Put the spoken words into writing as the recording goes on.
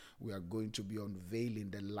we are going to be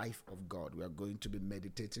unveiling the life of God. We are going to be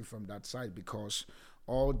meditating from that side, because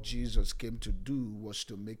all Jesus came to do was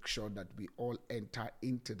to make sure that we all enter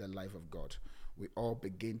into the life of God. We all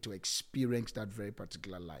begin to experience that very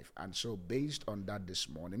particular life. And so based on that this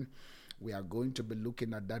morning, we are going to be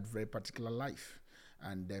looking at that very particular life,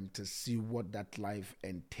 and then to see what that life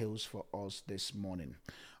entails for us this morning.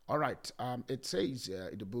 All right. It says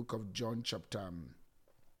in the book of John chapter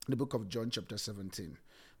 17,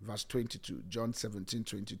 verse 22, John 17,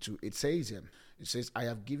 22, it says, I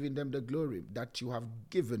have given them the glory that you have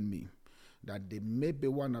given me, that they may be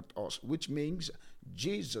one at us, which means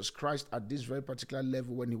Jesus Christ at this very particular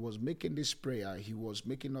level, when he was making this prayer, he was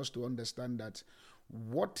making us to understand that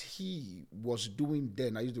what he was doing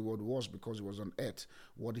then, I use the word was because he was on earth,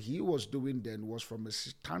 what he was doing then was from a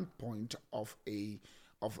standpoint of a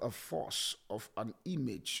force, of an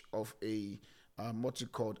image, of a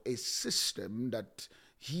a system that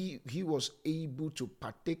he was able to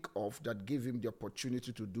partake of, that gave him the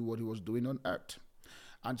opportunity to do what he was doing on earth.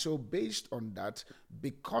 And so based on that,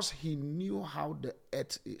 because he knew how the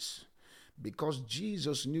earth is, because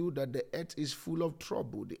Jesus knew that the earth is full of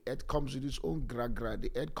trouble, the earth comes with its own gra-gra,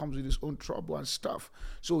 the earth comes with its own trouble and stuff,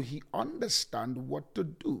 so he understands what to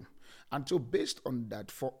do. And so based on that,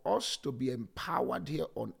 for us to be empowered here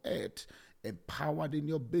on earth, empowered in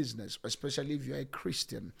your business, especially if you're a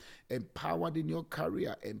Christian, empowered in your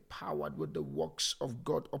career, empowered with the works of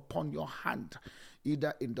God upon your hand,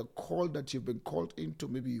 either in the call that you've been called into.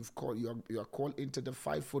 Maybe you are called into the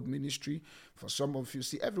fivefold ministry. For some of you,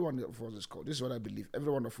 see, every one of us is called. This is what I believe.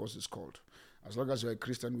 Every one of us is called. As long as you're a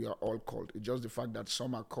Christian, we are all called. It's just the fact that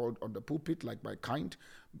some are called on the pulpit, like my kind,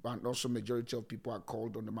 but also majority of people are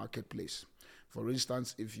called on the marketplace. For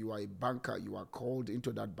instance, if you are a banker, you are called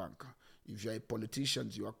into that bank. If you're a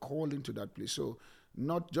politician, you are called into that place. So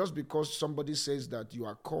not just because somebody says that you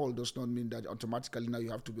are called does not mean that automatically now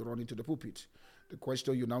you have to be running to the pulpit. The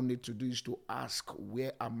question you now need to do is to ask,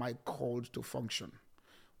 where am I called to function?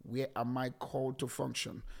 Where am I called to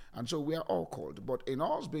function? And so we are all called. But in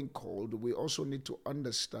us being called, we also need to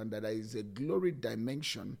understand that there is a glory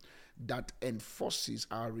dimension that enforces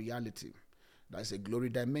our reality. That's a glory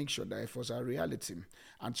dimension that enforces our reality.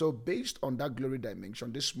 And so based on that glory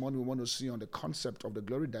dimension, this morning we want to see on the concept of the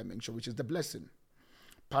glory dimension, which is the blessing.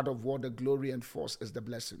 Part of what the glory enforces is the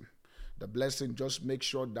blessing. The blessing just makes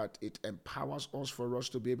sure that it empowers us for us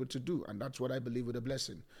to be able to do. And that's what I believe with the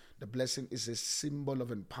blessing. The blessing is a symbol of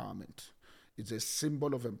empowerment. It's a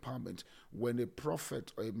symbol of empowerment. When a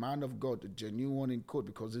prophet or a man of God, a genuine one in quote,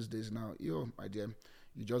 because these days now, my dear,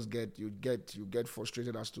 you get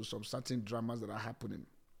frustrated as to some certain dramas that are happening.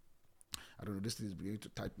 I don't know, this thing is beginning to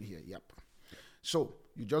type me here. Yep. So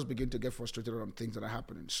you just begin to get frustrated on things that are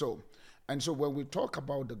happening. So when we talk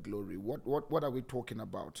about the glory, what are we talking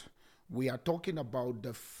about? We are talking about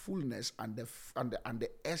the fullness and the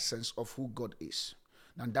essence of who God is.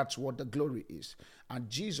 And that's what the glory is. And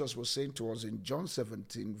Jesus was saying to us in John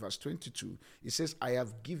 17, verse 22, he says, I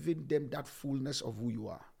have given them that fullness of who you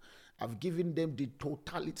are. I've given them the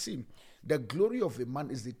totality. The glory of a man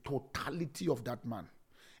is the totality of that man.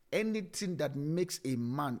 Anything that makes a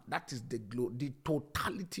man, that is the glory, the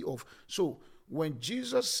totality of. So when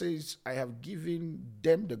Jesus says, I have given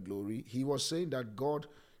them the glory, he was saying that God,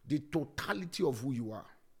 the totality of who you are.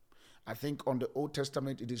 I think on the Old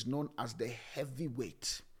Testament, it is known as the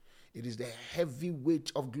heavyweight. It is the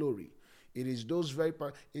heavyweight of glory. It is those very,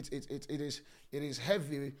 it is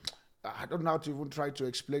heavy. I don't know how to even try to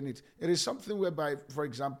explain it. It is something whereby, for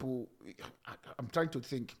example, I'm trying to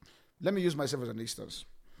think. Let me use myself as an instance.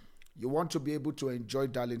 You want to be able to enjoy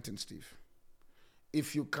Darlington, Steve.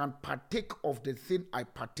 If you can partake of the thing I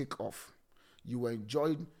partake of, you will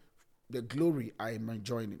enjoy the glory I am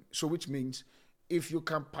enjoying. So which means, if you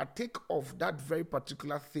can partake of that very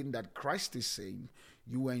particular thing that Christ is saying,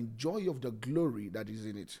 you enjoy of the glory that is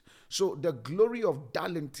in it. So the glory of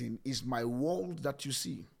Darlington is my world that you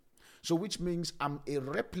see. So which means I'm a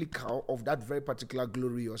replica of that very particular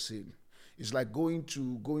glory you're seeing. It's like going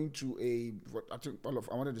to a.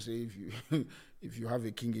 I wanted to say if you have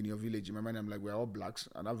a king in your village, in my mind I'm like, we're all blacks,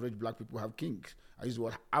 and average black people have kings. I use the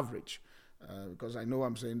word average because I know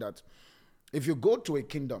I'm saying that. If you go to a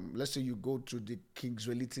kingdom, let's say you go to the King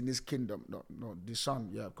Zwelitin's kingdom, no, the son,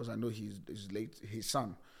 because I know he's late, his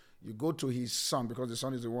son. You go to his son because the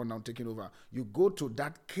son is the one now taking over. You go to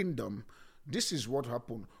that kingdom. This is what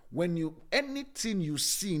happened. Anything you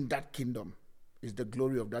see in that kingdom is the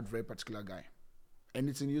glory of that very particular guy.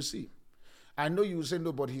 Anything you see. I know you will say,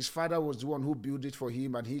 no, but his father was the one who built it for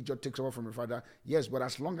him and he just takes over from the father. Yes, but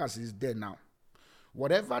as long as he's there now,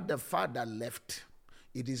 whatever the father left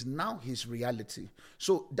It is now his reality.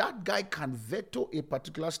 So that guy can veto a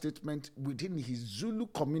particular statement within his Zulu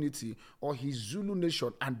community or his Zulu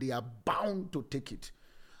nation, and they are bound to take it.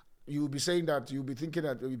 You'll be saying that, you'll be thinking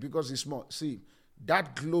that because he's small. See,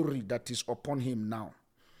 that glory that is upon him now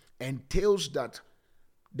entails that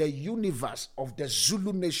the universe of the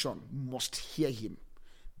Zulu nation must hear him.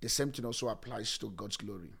 The same thing also applies to God's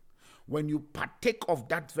glory. When you partake of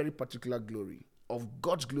that very particular glory, of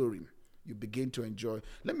God's glory, you begin to enjoy.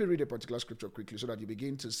 Let me read a particular scripture quickly so that you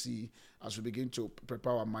begin to see, as we begin to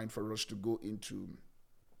prepare our mind for us to go into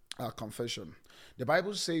our confession. The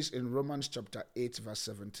Bible says in Romans chapter 8 verse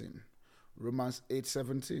 17. Romans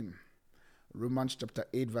 8:17. Romans chapter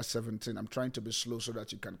 8 verse 17. I'm trying to be slow so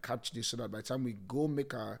that you can catch this, so that by the time we go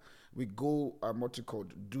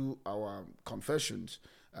do our confessions,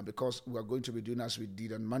 because we are going to be doing as we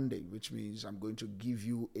did on Monday, which means I'm going to give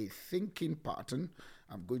you a thinking pattern.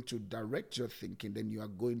 I'm going to direct your thinking. Then you are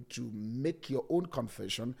going to make your own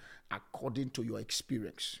confession according to your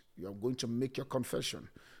experience. You are going to make your confession.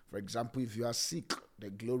 For example, if you are sick, the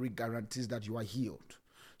glory guarantees that you are healed.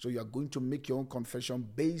 So you are going to make your own confession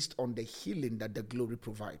based on the healing that the glory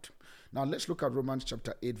provides. Now let's look at Romans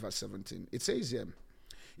chapter 8 verse 17. It says here,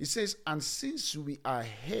 it says, and since we are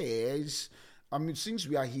since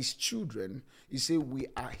we are his children, he said we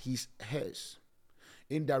are his heirs.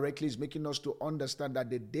 Indirectly, it's making us to understand that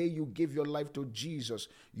the day you give your life to Jesus,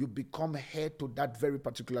 you become heir to that very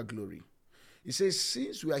particular glory. He says,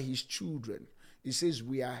 since we are his children, he says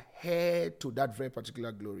we are heir to that very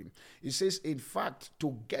particular glory. He says, in fact,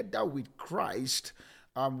 together with Christ,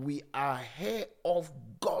 we are heir of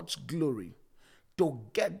God's glory.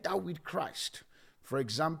 Together with Christ. For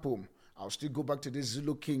example, I'll still go back to this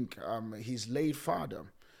Zulu king, his late father.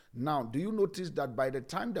 Now, do you notice that by the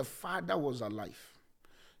time the father was alive,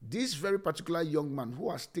 this very particular young man who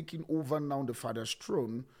has taken over now the father's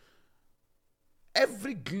throne,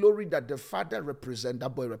 every glory that the father represented,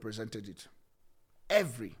 that boy represented it.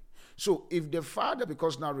 Every. So if the father,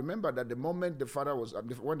 because now remember that the moment when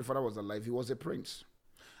the father was alive, he was a prince.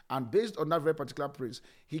 And based on that very particular prince,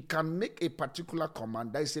 he can make a particular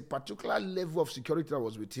command. There is a particular level of security that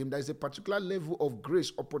was with him. There is a particular level of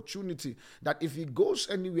grace, opportunity, that if he goes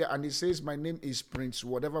anywhere and he says, my name is Prince,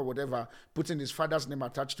 whatever, putting his father's name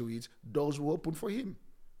attached to it, doors will open for him.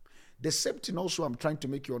 The same thing also I'm trying to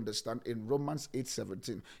make you understand in Romans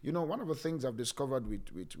 8:17. You know, one of the things I've discovered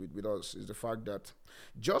with us is the fact that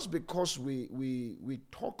just because we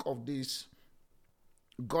talk of this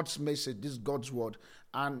God's message, this God's word,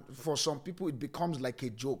 and for some people it becomes like a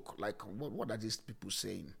joke, like what are these people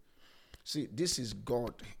saying? See, this is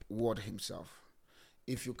God word himself.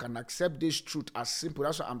 If you can accept this truth as simple,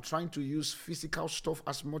 that's why I'm trying to use physical stuff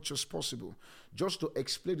as much as possible, just to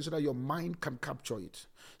explain it so that your mind can capture it.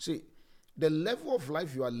 See, the level of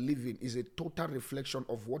life you are living is a total reflection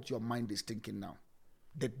of what your mind is thinking now.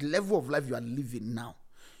 The level of life you are living now.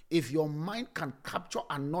 If your mind can capture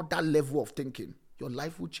another level of thinking, your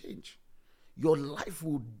life will change. Your life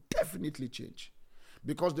will definitely change.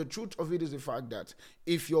 Because the truth of it is the fact that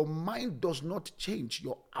if your mind does not change,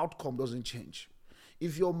 your outcome doesn't change.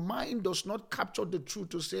 If your mind does not capture the truth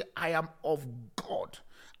to say, I am of God,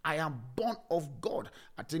 I am born of God.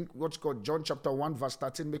 I think what's called John chapter 1 verse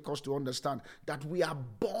 13 makes us to understand that we are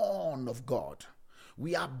born of God.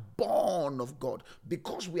 We are born of God.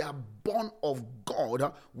 Because we are born of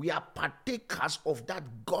God, we are partakers of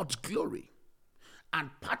that God's glory. And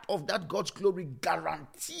part of that God's glory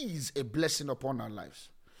guarantees a blessing upon our lives.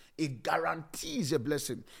 It guarantees a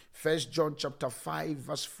blessing. 1 John chapter 5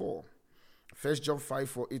 verse 4. 1 John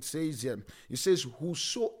 5:4, it says here, it says,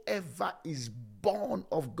 whosoever is born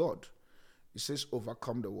of God, it says,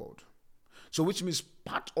 overcome the world. So which means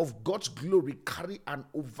part of God's glory carry an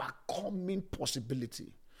overcoming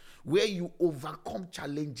possibility, where you overcome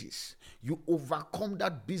challenges, you overcome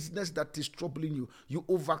that business that is troubling you, you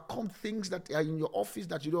overcome things that are in your office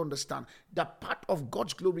that you don't understand. That part of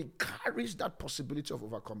God's glory carries that possibility of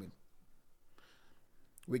overcoming.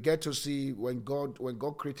 We get to see when God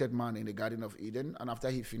created man in the Garden of Eden, and after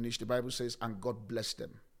he finished, the Bible says, and God blessed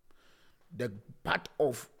them. The part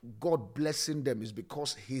of God blessing them is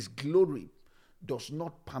because his glory does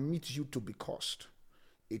not permit you to be cursed.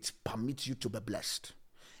 It permits you to be blessed.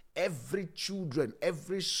 Every children,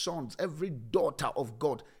 every sons, every daughter of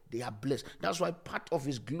God, they are blessed. That's why part of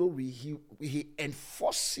his glory, he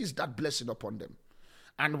enforces that blessing upon them.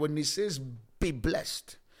 And when he says, be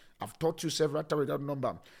blessed, I've taught you several times that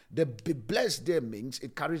number. The be blessed there means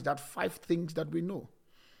it carries that 5 things that we know.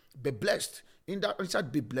 Be blessed.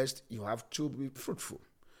 Inside be blessed, you have to be fruitful.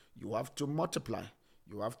 You have to multiply.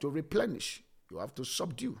 You have to replenish. You have to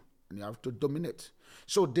subdue. and you have to dominate.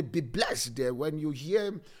 So they be blessed there.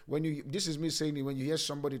 This is me saying it, when you hear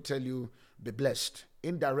somebody tell you, be blessed,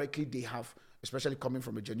 indirectly they have, especially coming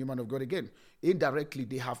from a genuine man of God again, indirectly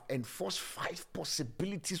they have enforced 5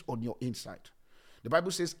 possibilities on your inside. The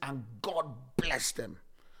Bible says, and God blessed them.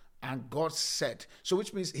 And God said, so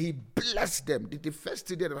which means he blessed them. The first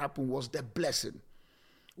thing that happened was the blessing.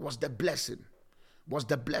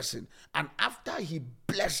 And after he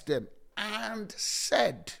blessed them and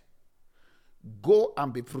said, go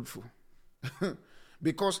and be fruitful.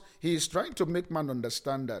 Because he is trying to make man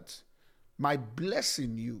understand that my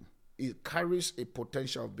blessing you, it carries a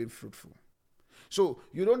potential of being fruitful. So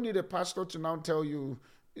you don't need a pastor to now tell you,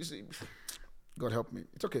 God help me.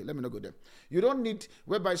 It's okay, let me not go there. You don't need,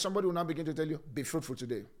 whereby somebody will now begin to tell you, be fruitful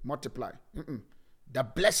today, multiply. The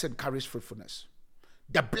blessing carries fruitfulness.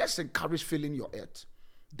 The blessing carries filling your earth.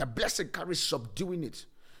 The blessing carries subduing it.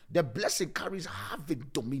 The blessing carries having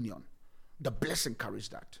dominion. The blessing carries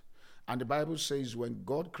that. And the Bible says when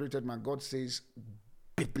God created man, God says,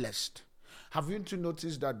 be blessed. Have you to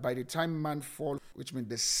notice that by the time man fall, which means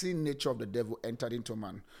the sin nature of the devil entered into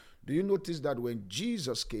man, do you notice that when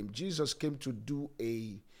Jesus came to do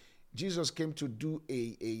a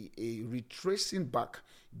retracing back.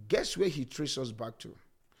 Guess where he traced us back to?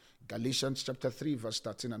 Galatians chapter 3, verse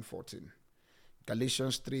 13 and 14.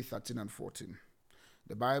 Galatians 3, 13 and 14.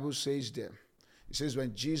 The Bible says there, it says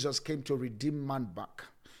when Jesus came to redeem man back,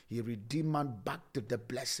 he redeemed man back to the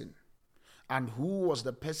blessing. And who was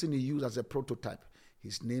the person he used as a prototype?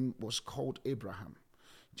 His name was called Abraham.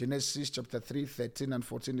 Genesis chapter 3, 13 and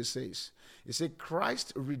 14, it says,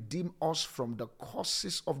 Christ redeemed us from the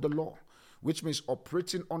curses of the law, which means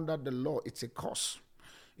operating under the law, it's a curse.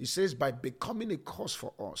 It says, by becoming a curse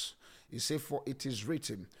for us. It says, for it is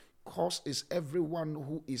written, curse is everyone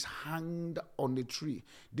who is hanged on a tree.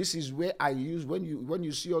 This is where I use, when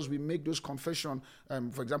you see us, we make those confession,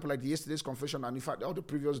 for example, like yesterday's confession, and in fact, all the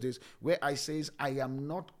previous days, where I says, I am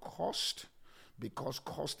not cursed, because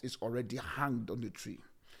cursed is already hanged on the tree.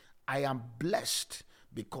 I am blessed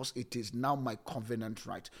because it is now my covenant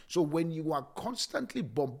right. So when you are constantly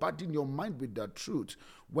bombarding your mind with that truth,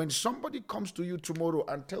 when somebody comes to you tomorrow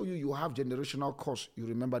and tell you you have generational curse, you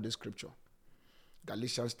remember the scripture.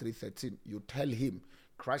 Galatians 3:13, you tell him,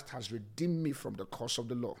 Christ has redeemed me from the curse of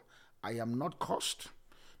the law. I am not cursed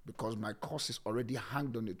because my curse is already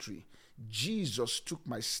hanged on a tree. Jesus took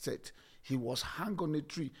my state. He was hung on a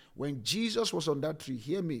tree. When Jesus was on that tree,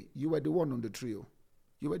 hear me, you were the one on the tree.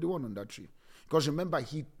 You were the one on that tree. Because remember,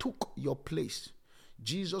 he took your place.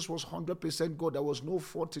 Jesus was 100% God. There was no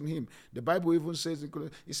fault in him. The Bible even says,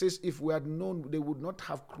 it says, if we had known, they would not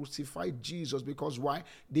have crucified Jesus. Because why?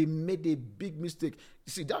 They made a big mistake.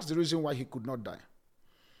 You see, that's the reason why he could not die.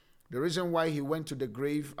 The reason why he went to the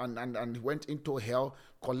grave and went into hell,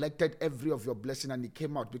 collected every of your blessing, and he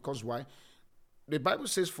came out. Because why? The Bible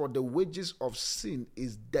says, for the wages of sin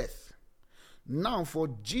is death. Now, for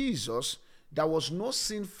Jesus, there was no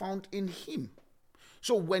sin found in him.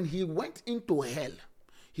 So when he went into hell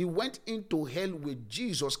with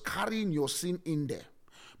Jesus carrying your sin in there.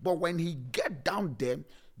 But when he get down there,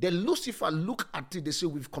 the Lucifer look at it, they say,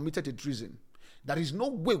 we've committed a treason. There is no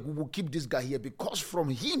way we will keep this guy here, because from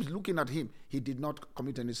him, looking at him, he did not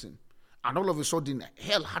commit any sin. And all of a sudden,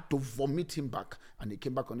 hell had to vomit him back, and he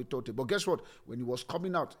came back on the total. But guess what? When he was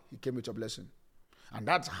coming out, he came with a blessing. And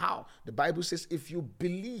that's how the Bible says, if you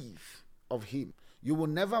believe of him, you will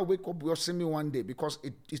never wake up, you'll see me one day, because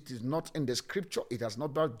it is not in the scripture. It has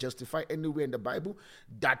not been justified anywhere in the Bible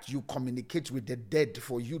that you communicate with the dead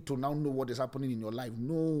for you to now know what is happening in your life.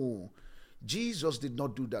 No. Jesus did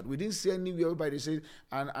not do that. We didn't see anywhere everybody says,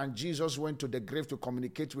 and Jesus went to the grave to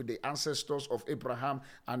communicate with the ancestors of Abraham,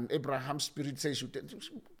 and Abraham's spirit says,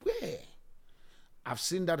 where? I've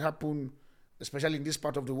seen that happen, especially in this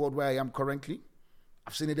part of the world where I am currently.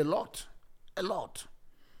 I've seen it a lot.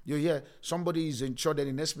 You hear somebody is in church and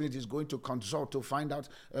the next minute is going to consult to find out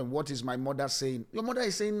what is my mother saying. Your mother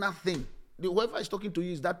is saying nothing. Whoever is talking to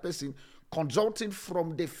you is that person consulting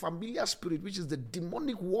from the familiar spirit, which is the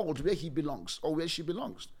demonic world where he belongs or where she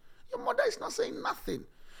belongs. Your mother is not saying nothing.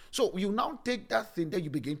 So you now take that thing, then you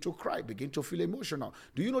begin to cry, begin to feel emotional.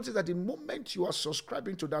 Do you notice that the moment you are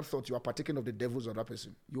subscribing to that thought, you are partaking of the devils of that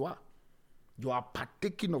person? You are. You are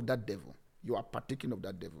partaking of that devil. You are partaking of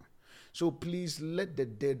that devil. So please let the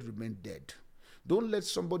dead remain dead. Don't let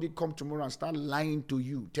somebody come tomorrow and start lying to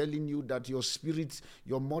you, telling you that your spirit,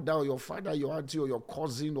 your mother or your father, your auntie or your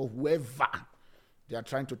cousin or whoever, they are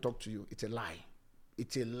trying to talk to you. It's a lie.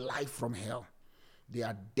 It's a lie from hell. They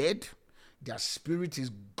are dead. Their spirit is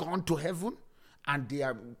gone to heaven. And they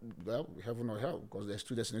are, well, heaven or hell, because there's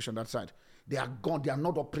two destinations that side. They are gone. They are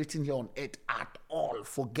not operating here on earth at all.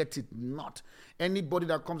 Forget it not. Anybody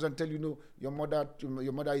that comes and tell you, no, your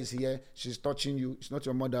mother is here, she's touching you. It's not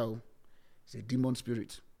your mother. Oh. It's a demon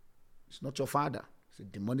spirit. It's not your father. It's a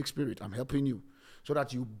demonic spirit. I'm helping you so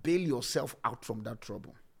that you bail yourself out from that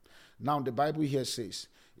trouble. Now, the Bible here says,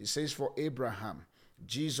 it says for Abraham,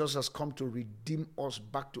 Jesus has come to redeem us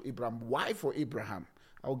back to Abraham. Why for Abraham?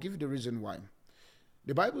 I'll give you the reason why.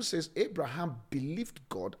 The Bible says Abraham believed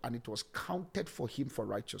God and it was counted for him for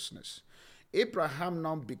righteousness. Abraham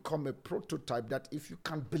now become a prototype that if you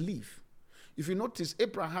can believe. If you notice,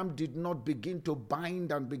 Abraham did not begin to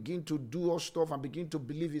bind and begin to do all stuff and begin to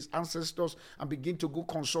believe his ancestors and begin to go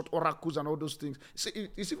consult oracles and all those things. See,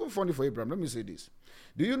 it's even funny for Abraham. Let me say this.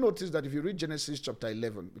 Do you notice that if you read Genesis chapter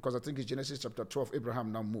 11, because I think it's Genesis chapter 12,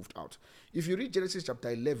 Abraham now moved out. If you read Genesis chapter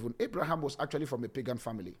 11, Abraham was actually from a pagan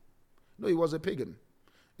family. No, he was a pagan.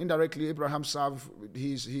 Indirectly, Abraham served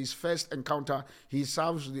his first encounter. He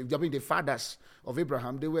serves, the fathers of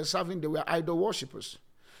Abraham, they were idol worshippers.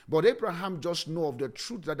 But Abraham just know of the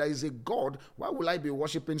truth that there is a God. Why will I be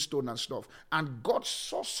worshiping stone and stuff? And God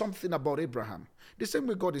saw something about Abraham. The same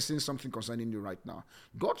way God is saying something concerning you right now.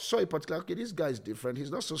 God saw a particular, okay, this guy is different.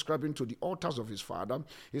 He's not subscribing to the altars of his father.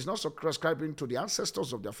 He's not subscribing to the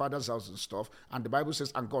ancestors of their father's house and stuff. And the Bible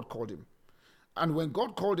says, and God called him. And when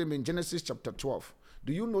God called him in Genesis chapter 12,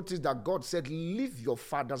 do you notice that God said, leave your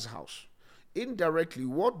father's house? Indirectly,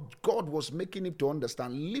 what God was making him to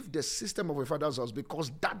understand, leave the system of a father's house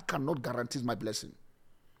because that cannot guarantee my blessing.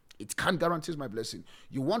 It can't guarantee my blessing.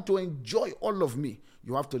 You want to enjoy all of me,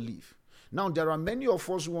 you have to leave. Now, there are many of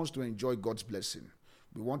us who want to enjoy God's blessing.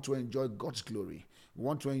 We want to enjoy God's glory. We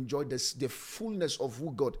want to enjoy the fullness of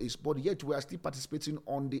who God is, but yet we are still participating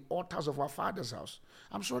on the altars of our father's house.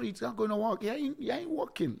 I'm sorry, it's not going to work. You ain't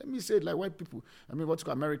working. Let me say it like white people. What's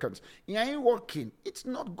called Americans. You ain't working. It's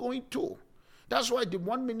not going to. That's why the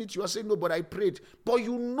 1 minute you are saying, no, but I prayed. But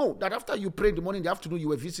you know that after you prayed in the morning, in the afternoon, you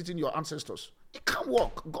were visiting your ancestors. It can't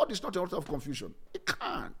work. God is not an author of confusion. It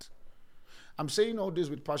can't. I'm saying all this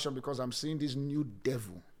with passion because I'm seeing this new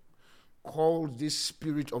devil called this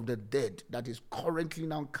spirit of the dead that is currently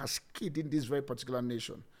now cascading this very particular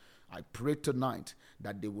nation. I pray tonight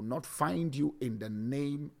that they will not find you in the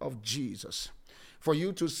name of Jesus. For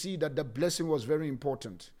you to see that the blessing was very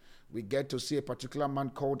important, we get to see a particular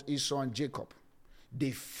man called Esau and Jacob.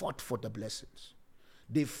 They fought for the blessings.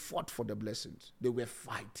 They fought for the blessings. They were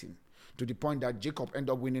fighting to the point that Jacob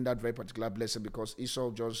ended up winning that very particular blessing because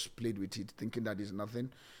Esau just played with it, thinking that it's nothing.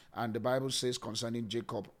 And the Bible says concerning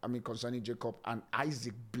Jacob, and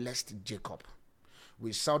Isaac blessed Jacob.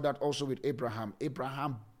 We saw that also with Abraham.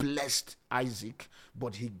 Abraham blessed Isaac,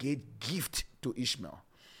 but he gave gift to Ishmael.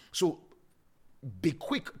 So be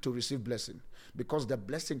quick to receive blessing because the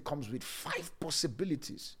blessing comes with 5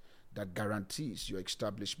 possibilities that guarantees your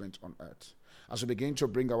establishment on earth. As we begin to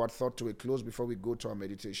bring our thought to a close before we go to our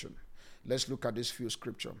meditation, let's look at this few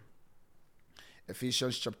scripture.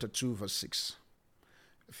 Ephesians chapter 2 verse 6.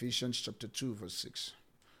 Ephesians chapter 2 verse 6.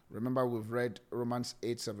 Remember we've read Romans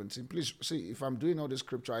 8:17. Please see, if I'm doing all this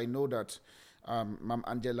scripture, I know that Ma'am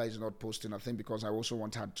Angela is not posting a thing because I also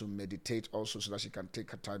want her to meditate also so that she can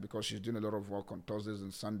take her time because she's doing a lot of work on Thursdays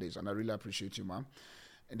and Sundays, and I really appreciate you, ma'am.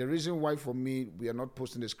 And the reason why for me we are not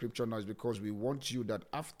posting the scripture now is because we want you that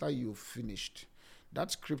after you've finished that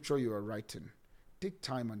scripture you are writing, take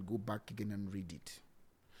time and go back again and read it.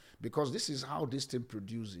 Because this is how this thing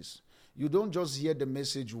produces. You don't just hear the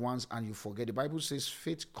message once and you forget. The Bible says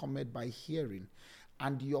faith cometh by hearing,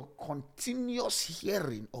 and your continuous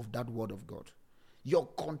hearing of that word of God. Your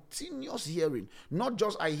continuous hearing. Not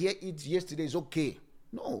just I hear it yesterday is okay.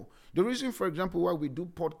 No. The reason, for example, why we do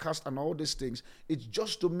podcasts and all these things, it's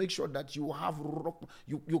just to make sure that you have,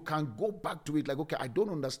 you can go back to it. Like, okay, I don't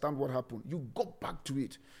understand what happened. You go back to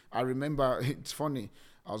it. I remember, it's funny,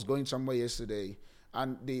 I was going somewhere yesterday,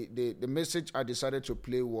 and the message I decided to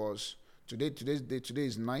play was, today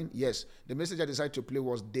is 9. Yes, the message I decided to play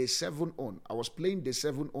was Day 7 on. I was playing Day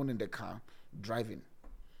 7 on in the car, driving.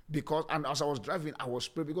 And as I was driving, I was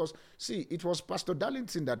praying because, see, it was Pastor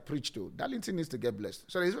Darlington that preached too. Darlington needs to get blessed.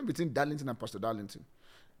 So there's even between Darlington and Pastor Darlington.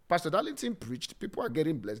 Pastor Darlington preached, people are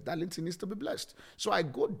getting blessed. Darlington needs to be blessed. So I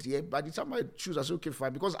go there. By the time I choose, I say, okay,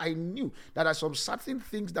 fine, because I knew that there are some certain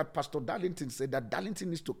things that Pastor Darlington said that Darlington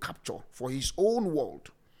needs to capture for his own world.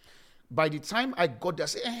 By the time I got there, I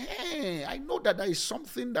said, hey, I know that there is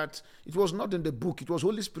something that it was not in the book. It was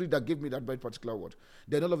Holy Spirit that gave me that very particular word.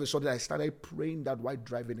 Then all of a sudden, I started praying that while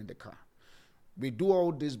driving in the car. We do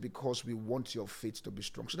all this because we want your faith to be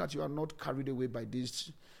strong, so that you are not carried away by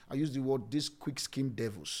this, I use the word, these quick scheme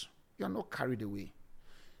devils. You are not carried away.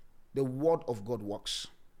 The word of God works.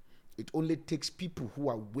 It only takes people who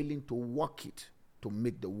are willing to walk it to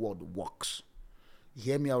make the word works.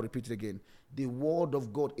 Hear me, I'll repeat it again. The word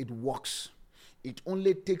of God, it works. It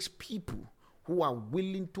only takes people who are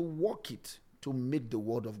willing to walk it to make the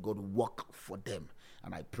word of God work for them.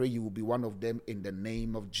 And I pray you will be one of them in the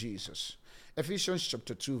name of Jesus. Ephesians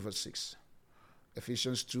chapter 2 verse 6.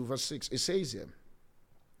 Ephesians 2 verse 6. It says here,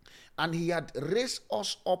 and he had raised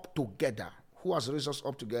us up together. Who has raised us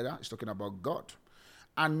up together? He's talking about God.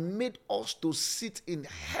 And made us to sit in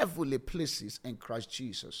heavenly places in Christ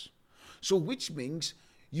Jesus. So which means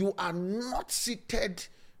you are not seated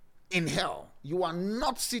in hell. You are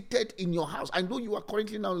not seated in your house. I know you are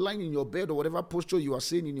currently now lying in your bed or whatever posture you are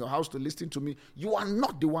saying in your house to listen to me. You are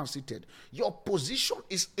not the one seated. Your position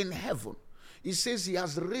is in heaven. It says he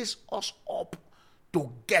has raised us up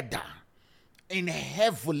together in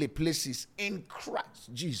heavenly places in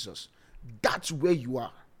Christ Jesus. That's where you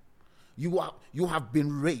are. You have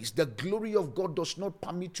been raised. The glory of God does not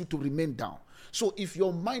permit you to remain down. So if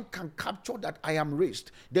your mind can capture that I am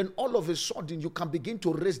raised, then all of a sudden you can begin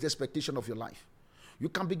to raise the expectation of your life. You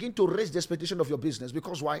can begin to raise the expectation of your business.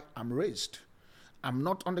 Because why? I'm raised. I'm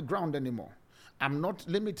not on the ground anymore. I'm not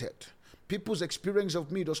limited. People's experience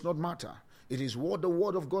of me does not matter. It is what the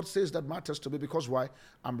word of God says that matters to me. Because why?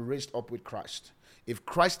 I'm raised up with Christ. If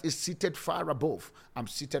Christ is seated far above, I'm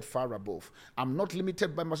seated far above. I'm not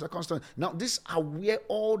limited by my circumstances. Now, these are where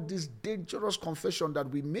all this dangerous confession that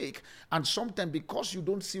we make, and sometimes because you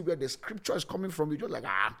don't see where the scripture is coming from, you're like,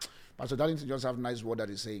 Pastor Darlington just have a nice word that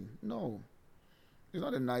he's saying. No, it's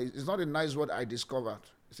not a nice word I discovered.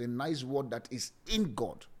 It's a nice word that is in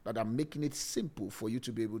God, that I'm making it simple for you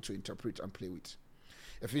to be able to interpret and play with.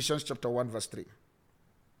 Ephesians chapter 1 verse 3.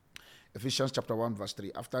 Ephesians chapter 1 verse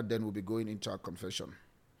 3. After then we'll be going into our confession.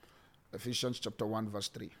 Ephesians chapter 1 verse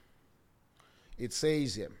 3. It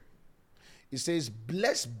says here, it says,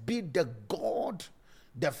 blessed be the God,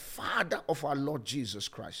 the Father of our Lord Jesus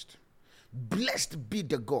Christ. Blessed be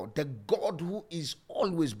the God who is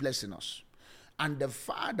always blessing us, and the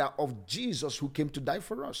Father of Jesus who came to die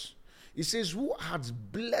for us. It says, who has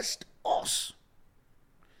blessed us.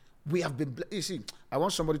 We have been, you see, I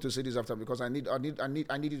want somebody to say this after me, because I need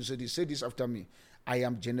you to say this. Say this after me. I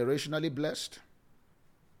am generationally blessed,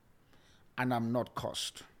 and I'm not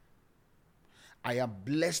cursed. I am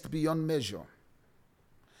blessed beyond measure.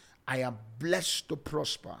 I am blessed to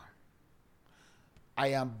prosper. I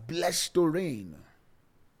am blessed to reign.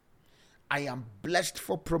 I am blessed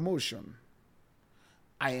for promotion.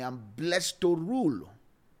 I am blessed to rule.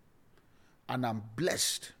 And I'm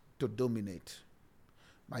blessed to dominate.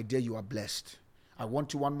 My dear, you are blessed. I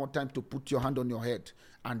want you one more time to put your hand on your head,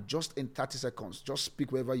 and just in 30 seconds, just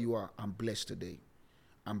speak wherever you are. I'm blessed today.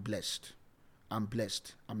 I'm blessed. I'm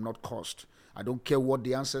blessed. I'm not cursed. I don't care what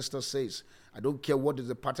the ancestor says. I don't care what is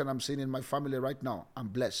the pattern I'm seeing in my family right now. I'm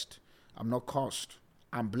blessed. I'm not cursed.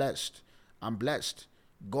 I'm blessed. I'm blessed.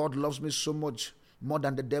 God loves me so much more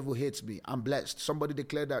than the devil hates me. I'm blessed. Somebody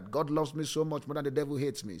declare that. God loves me so much more than the devil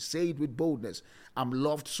hates me. Say it with boldness. I'm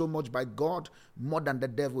loved so much by God more than the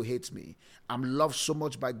devil hates me. I'm loved so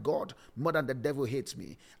much by God more than the devil hates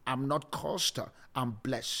me. I'm not cursed. I'm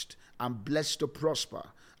blessed. I'm blessed to prosper.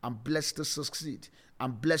 I'm blessed to succeed.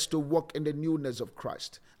 I'm blessed to walk in the newness of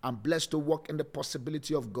Christ. I'm blessed to walk in the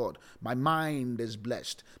possibility of God. My mind is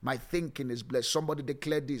blessed. My thinking is blessed. Somebody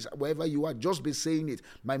declare this. Wherever you are, just be saying it.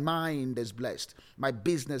 My mind is blessed. My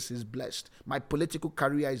business is blessed. My political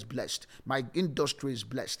career is blessed. My industry is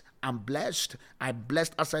blessed. I'm blessed. I'm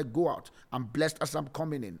blessed as I go out. I'm blessed as I'm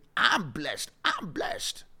coming in. I'm blessed. I'm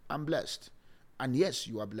blessed. I'm blessed. And yes,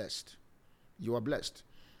 you are blessed. You are blessed.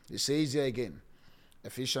 It says here again,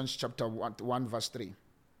 Ephesians chapter 1 verse 3.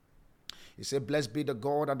 He said, blessed be the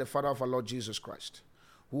God and the Father of our Lord Jesus Christ,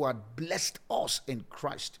 who had blessed us in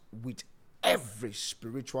Christ with every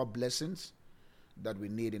spiritual blessings that we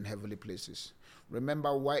need in heavenly places.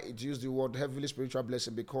 Remember why it used the word heavenly spiritual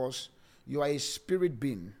blessing? Because you are a spirit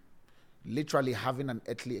being, literally having an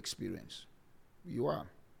earthly experience. You are.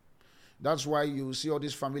 That's why you see all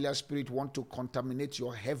this familiar spirit want to contaminate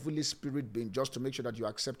your heavenly spirit being, just to make sure that you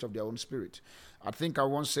accept of their own spirit. I think I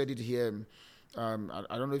once said it here. I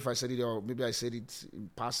don't know if I said it, or maybe I said it in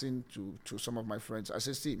passing to some of my friends. I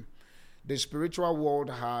said, see, the spiritual world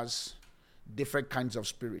has different kinds of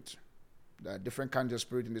spirit. There are different kinds of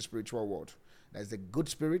spirit in the spiritual world. There's the good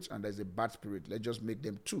spirit and there's the bad spirit. Let's just make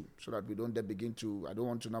them two, so that we don't then I don't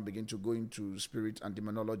want to now begin to go into spirit and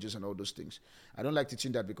demonologies and all those things. I don't like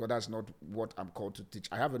teaching that, because that's not what I'm called to teach.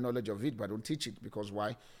 I have a knowledge of it, but I don't teach it, because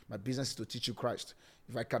why? My business is to teach you Christ.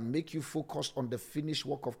 If I can make you focus on the finished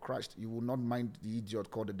work of Christ, you will not mind the idiot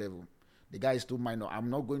called the devil. The guy is too minor. I'm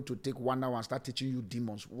not going to take 1 hour and start teaching you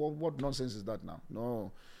demons. What nonsense is that now?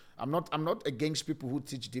 No. I'm not against people who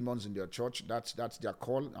teach demons in their church. That's their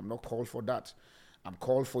call. I'm not called for that. I'm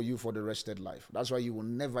called for you for the rested life. That's why you will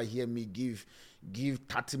never hear me give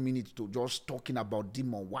 30 minutes to just talking about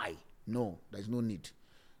demon. Why? No, there's no need.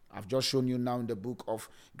 I've just shown you now in the book of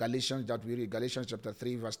Galatians that we read, Galatians chapter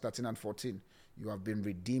 3, verse 13 and 14. You have been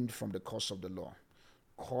redeemed from the curse of the law.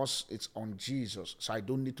 Curse, it's on Jesus. So I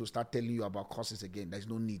don't need to start telling you about curses again. There's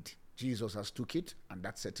no need. Jesus has took it, and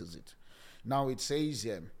that settles it. Now it says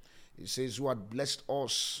here, who had blessed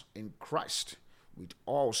us in Christ with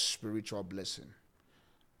all spiritual blessing.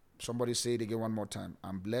 Somebody say it again one more time.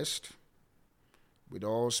 I'm blessed with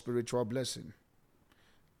all spiritual blessing.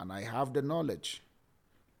 And I have the knowledge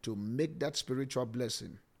to make that spiritual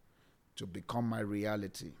blessing to become my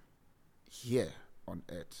reality here on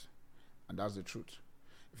earth. And that's the truth.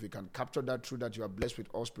 If you can capture that truth that you are blessed with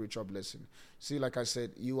all spiritual blessing. See, like I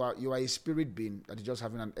said, you are a spirit being that is just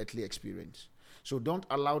having an earthly experience. So don't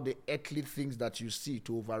allow the earthly things that you see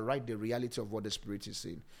to override the reality of what the spirit is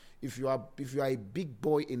saying. If you are a big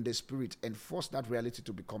boy in the spirit, enforce that reality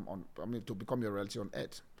to become your reality on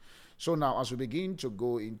earth. So now, as we begin to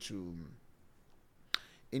go into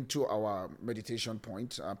our meditation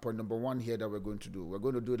point number 1 here that we're going to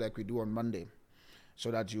do it like we do on Monday, so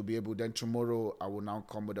that you'll be able. Then tomorrow I will now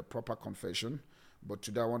come with a proper confession, but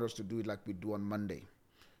today I want us to do it like we do on Monday,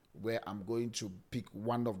 where I'm going to pick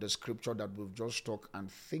one of the scripture that we've just talked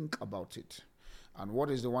and think about it. And what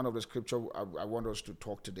is the one of the scripture I want us to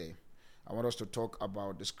talk today? I want us to talk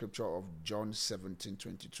about the scripture of John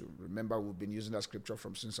 17:22. Remember, we've been using that scripture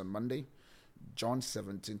since on Monday. John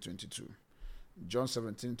 17:22. John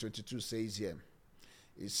 17:22 says here,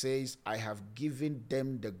 it says, I have given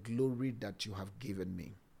them the glory that you have given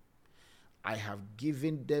me. I have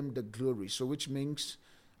given them the glory. So which means,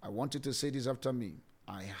 I want you to say this after me.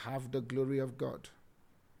 I have the glory of God,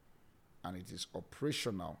 and it is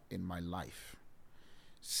operational in my life.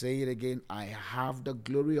 Say it again. I have the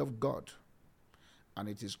glory of God, and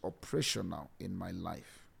it is operational in my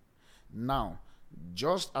life. Now,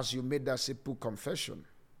 just as you made that simple confession,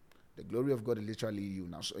 the glory of God is literally you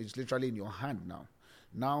now. So it's literally in your hand now.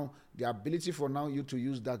 Now, the ability for now you to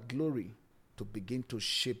use that glory to begin to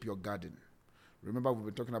shape your garden. Remember, we've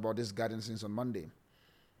been talking about this garden since on Monday.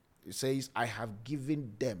 It says, I have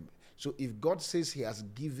given them. So if God says he has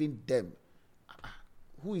given them,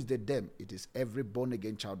 who is the them? It is every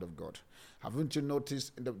born-again child of God. Haven't you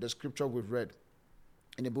noticed in the scripture we've read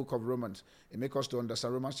in the book of Romans? It makes us to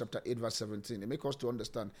understand, Romans chapter 8, verse 17. It makes us to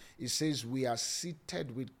understand. It says, we are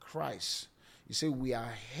seated with Christ. You say, we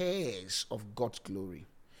are heirs of God's glory.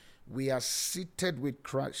 We are seated with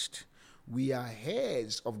Christ. We are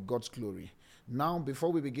heirs of God's glory. Now,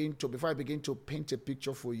 before I begin to paint a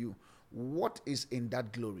picture for you, what is in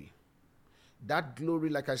that glory? That glory,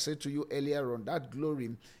 like I said to you earlier on, that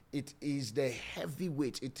glory, it is the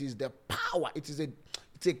heavyweight. It is the power. It's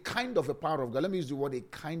a kind of a power of God. Let me use the word a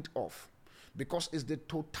kind of, because it's the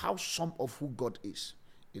total sum of who God is.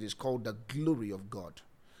 It is called the glory of God.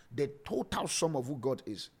 The total sum of who God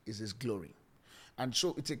is his glory. And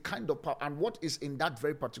so it's a kind of power. And what is in that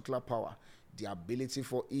very particular power? The ability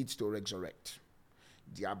for it to resurrect.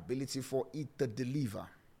 The ability for it to deliver.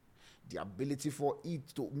 The ability for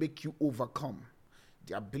it to make you overcome.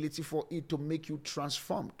 The ability for it to make you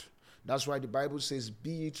transformed. That's why the Bible says,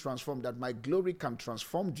 be ye transformed, that my glory can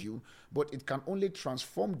transform you, but it can only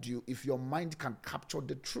transform you if your mind can capture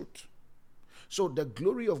the truth. So the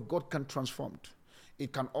glory of God can transform.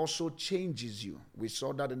 It can also changes you. We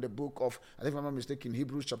saw that in the book of, I think if I'm not mistaken,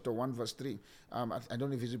 Hebrews chapter 1 verse 3. I don't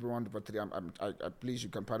know if it's Hebrews 1 verse 3. Please, you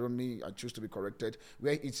can pardon me. I choose to be corrected.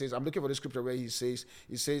 Where it says, I'm looking for the scripture where it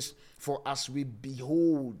says, for as we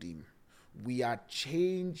behold him, we are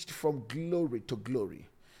changed from glory to glory.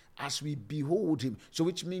 As we behold him. So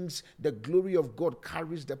which means the glory of God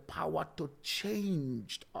carries the power to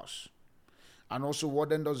change us. And also, what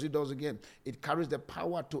then does it do again? It carries the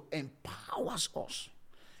power to empower us.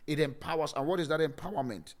 It empowers. And what is that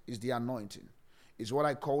empowerment? Is the anointing. It's what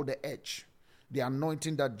I call the edge. The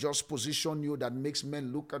anointing that just positions you, that makes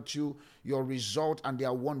men look at you, your result, and they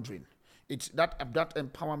are wondering. It's that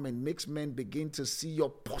empowerment makes men begin to see your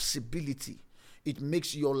possibility. It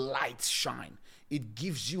makes your light shine. It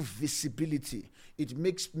gives you visibility. It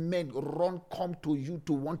makes men come to you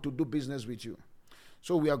to want to do business with you.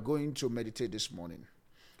 So we are going to meditate this morning.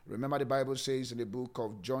 Remember, the Bible says in the book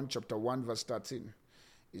of John chapter 1 verse 13,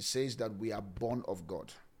 it says that we are born of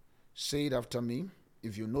God. Say it after me.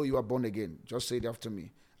 If you know you are born again, just say it after me.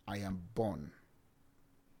 I am born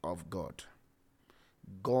of God.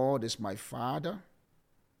 God is my Father.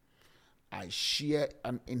 I share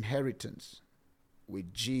an inheritance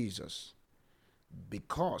with Jesus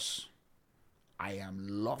because I am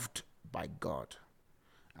loved by God.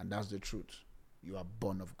 And that's the truth. You are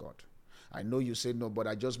born of God. I know you say no, but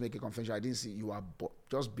I just make a confession. I didn't see you are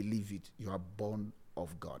just believe it. You are born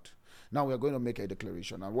of God. Now we are going to make a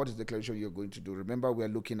declaration. And what is the declaration you're going to do? Remember, we are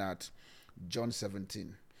looking at John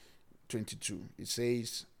 17:22. It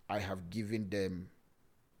says, I have given them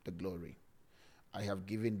the glory. I have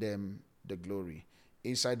given them the glory.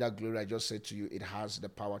 Inside that glory, I just said to you, it has the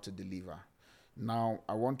power to deliver. Now,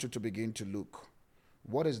 I want you to begin to look.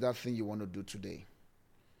 What is that thing you want to do today?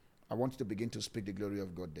 I want you to begin to speak the glory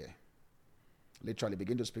of God there. Literally,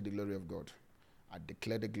 begin to speak the glory of God. I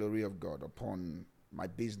declare the glory of God upon my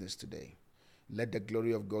business today. Let the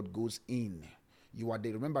glory of God goes in.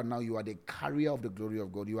 Remember now, you are the carrier of the glory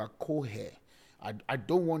of God. You are co-heir. I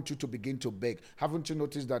don't want you to begin to beg. Haven't you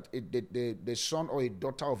noticed that the son or a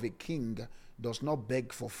daughter of a king does not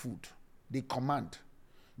beg for food? They command.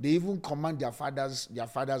 They even command their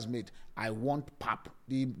father's mate. I want pap.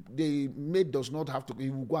 The mate does not have to. He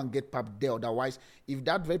will go and get pap there. Otherwise, if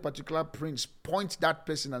that very particular prince points that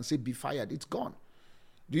person and say, be fired, it's gone.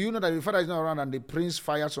 Do you know that if the father is not around and the prince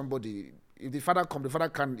fires somebody, if the father comes, the father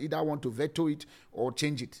can either want to veto it or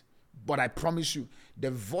change it. But I promise you, the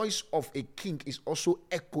voice of a king is also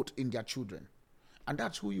echoed in their children. And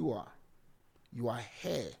that's who you are. You are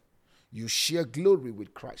heir. You share glory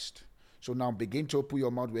with Christ. So now begin to open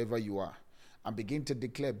your mouth wherever you are and begin to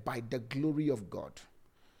declare, by the glory of God,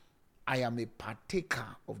 I am a partaker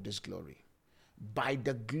of this glory. By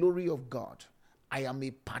the glory of God, I am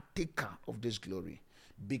a partaker of this glory.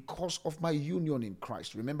 Because of my union in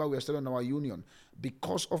Christ. Remember, we are still in our union.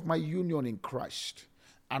 Because of my union in Christ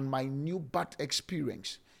and my new birth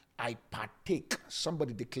experience, I partake.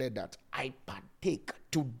 Somebody declared that. I partake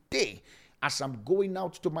today as I'm going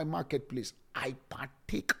out to my marketplace. I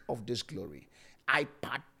partake of this glory. I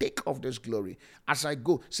partake of this glory. As I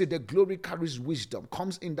go, see, the glory carries wisdom.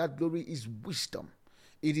 Comes in that glory is wisdom.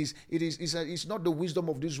 It's not the wisdom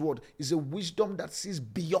of this world. It's a wisdom that sees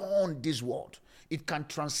beyond this world. It can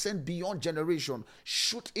transcend beyond generation,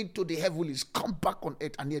 shoot into the heavens, come back on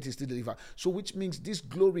earth, and yet is still delivered. So which means this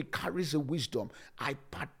glory carries a wisdom. I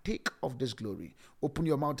partake of this glory. Open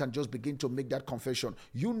your mouth and just begin to make that confession.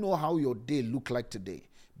 You know how your day look like today.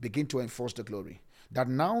 Begin to enforce the glory. That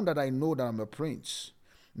now that I know that I'm a prince,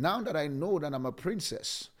 now that I know that I'm a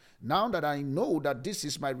princess, now that I know that this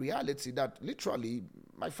is my reality, that literally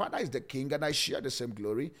my father is the king and I share the same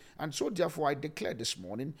glory. And so therefore I declare this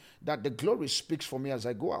morning that the glory speaks for me as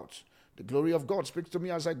I go out. The glory of God speaks to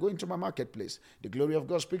me as I go into my marketplace. The glory of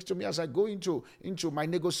God speaks to me as I go into my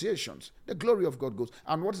negotiations. The glory of God goes.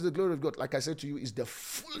 And what is the glory of God? Like I said to you, is the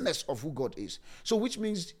fullness of who God is. So which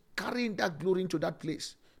means carrying that glory into that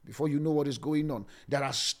place. Before you know what is going on, there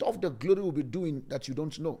are stuff the glory will be doing that you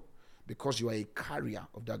don't know. Because you are a carrier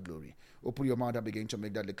of that glory. Open your mouth and begin to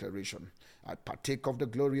make that declaration. I partake of the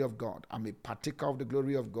glory of God. I'm a partaker of the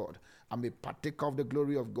glory of God. I'm a partaker of the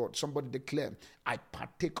glory of God. Somebody declare, I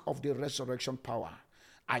partake of the resurrection power.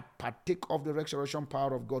 I partake of the resurrection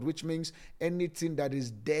power of God, which means anything that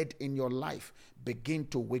is dead in your life, begin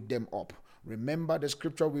to wake them up. Remember the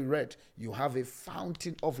scripture we read. You have a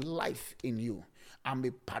fountain of life in you. I'm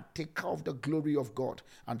a partaker of the glory of God.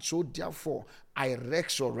 And so therefore, I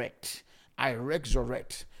resurrect.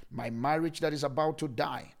 My marriage that is about to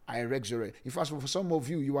die, I resurrect. In fact, for some of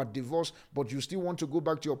you, you are divorced, but you still want to go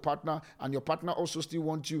back to your partner, and your partner also still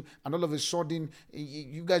wants you, and all of a sudden,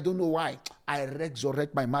 you guys don't know why. I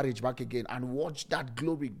resurrect my marriage back again, and watch that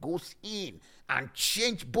glory goes in and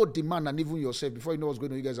change both the man and even yourself. Before you know what's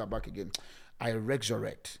going on, you guys are back again. I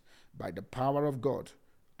resurrect. By the power of God,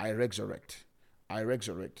 I resurrect.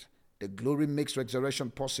 The glory makes resurrection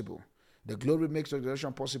possible. The glory makes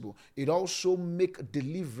resurrection possible. It also makes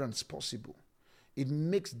deliverance possible. It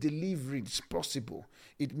makes deliverance possible.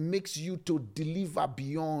 It makes you to deliver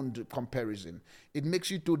beyond comparison. It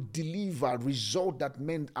makes you to deliver result that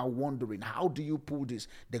men are wondering, how do you pull this?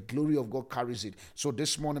 The glory of God carries it. So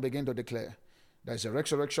this morning begin to declare, there is a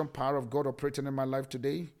resurrection power of God operating in my life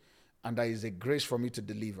today, and there is a grace for me to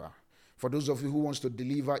deliver. For those of you who wants to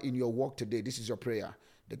deliver in your work today, this is your prayer.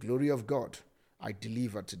 The glory of God, I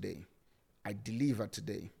deliver today. I deliver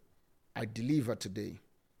today. I deliver today.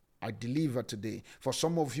 I deliver today. For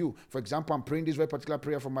some of you, for example, I'm praying this very particular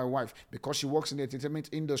prayer for my wife because she works in the entertainment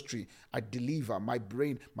industry. I deliver. My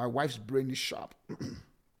wife's brain is sharp.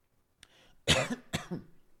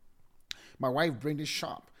 My wife's brain is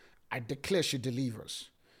sharp. I declare she delivers.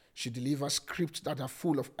 She delivers scripts that are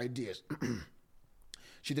full of ideas.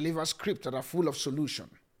 She delivers scripts that are full of solution.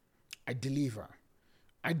 I deliver.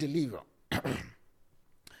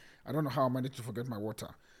 I don't know how I managed to forget my water.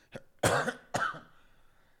 I'm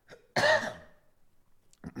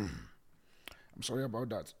sorry about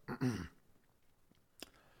that.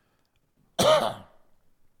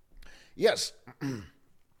 Yes,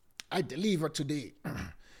 I deliver today.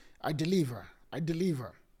 I deliver. I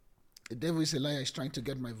deliver. The devil is a liar. He's trying to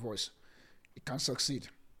get my voice. He can't succeed.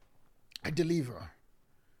 I deliver.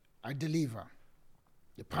 I deliver.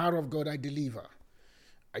 The power of God, I deliver.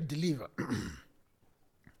 I deliver.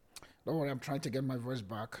 Don't worry, I'm trying to get my voice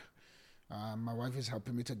back. My wife is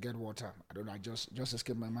helping me to get water. I don't know, I just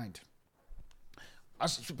escaped my mind.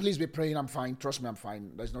 Please be praying, I'm fine. Trust me, I'm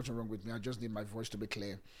fine. There's nothing wrong with me. I just need my voice to be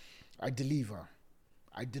clear. I deliver.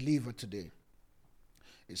 I deliver today.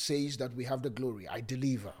 It says that we have the glory. I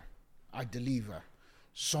deliver. I deliver.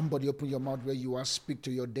 Somebody open your mouth where you are, speak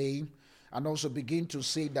to your day, and also begin to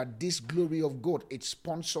say that this glory of God, it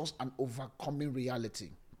sponsors an overcoming reality.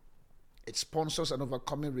 It sponsors an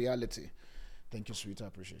overcoming reality. Thank you, sweetie. I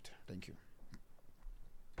appreciate it. Thank you.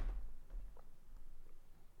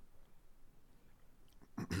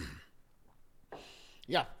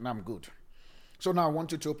 Yeah, now I'm good. So now I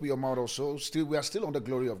want you to open your mouth also. We are still on the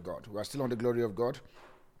glory of God. We are still on the glory of God.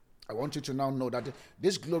 I want you to now know that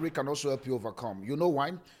this glory can also help you overcome. You know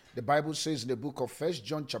why? The Bible says in the book of 1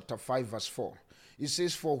 John chapter 5 verse 4. It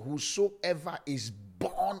says, for whosoever is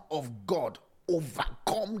born of God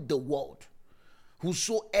overcome the world.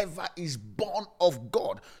 Whosoever is born of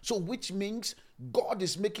God. So which means God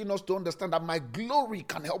is making us to understand that my glory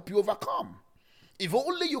can help you overcome. If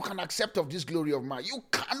only you can accept of this glory of mine, you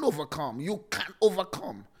can overcome. You can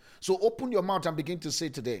overcome. So open your mouth and begin to say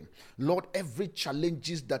today, Lord, every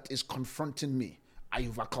challenge that is confronting me, I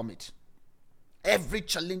overcome it. Every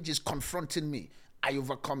challenge is confronting me, I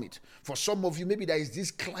overcome it. For some of you, maybe there is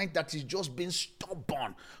this client that is just being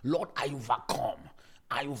stubborn. Lord, I overcome.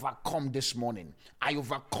 I overcome this morning. I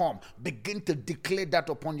overcome. Begin to declare that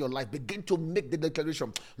upon your life. Begin to make the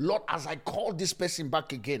declaration. Lord, as I call this person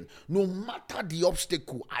back again, no matter the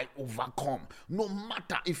obstacle, I overcome. No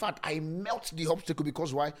matter, in fact, I melt the obstacle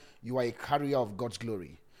because why? You are a carrier of God's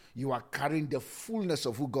glory. You are carrying the fullness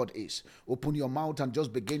of who God is. Open your mouth and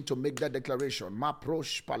just begin to make that declaration.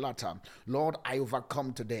 Maprosh palata. Lord, I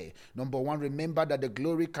overcome today. Number one, remember that the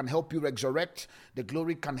glory can help you resurrect. The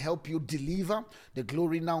glory can help you deliver. The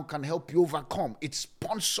glory now can help you overcome. It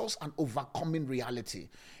sponsors an overcoming reality.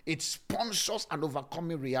 It sponsors an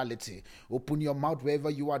overcoming reality. Open your mouth wherever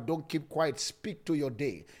you are. Don't keep quiet. Speak to your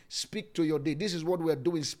day. Speak to your day. This is what we're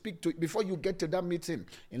doing. Speak to it. Before you get to that meeting,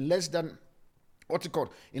 in less than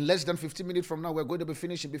 15 minutes from now, we're going to be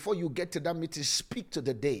finishing. Before you get to that meeting, speak to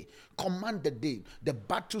the day. Command the day. The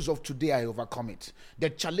battles of today, I overcome it. The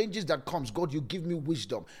challenges that comes, God, you give me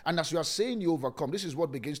wisdom. And as you are saying you overcome, this is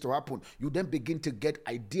what begins to happen. You then begin to get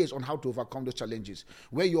ideas on how to overcome those challenges.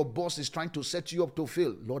 Where your boss is trying to set you up to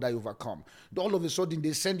fail, Lord, I overcome. All of a sudden,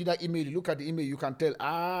 they send you that email. You look at the email, you can tell,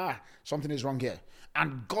 something is wrong here.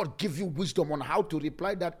 And God give you wisdom on how to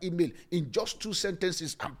reply that email in just 2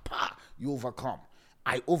 sentences, and you overcome.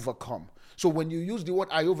 I overcome. So when you use the word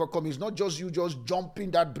I overcome, it's not just you just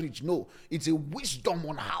jumping that bridge. No, it's a wisdom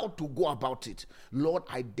on how to go about it. Lord,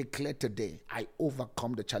 I declare today, I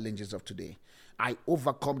overcome the challenges of today. I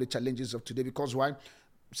overcome the challenges of today. Because why?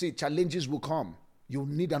 See, challenges will come. You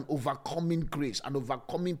need an overcoming grace, an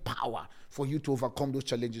overcoming power for you to overcome those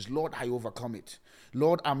challenges. Lord, I overcome it.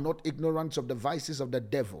 Lord, I'm not ignorant of the vices of the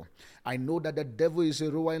devil. I know that the devil is a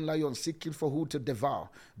roaring lion seeking for who to devour.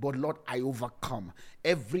 But Lord, I overcome.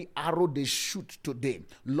 Every arrow they shoot today,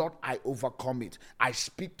 Lord, I overcome it. I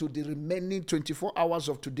speak to the remaining 24 hours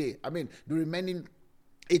of today. The remaining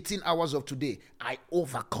 18 hours of today, I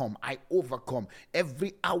overcome. I overcome.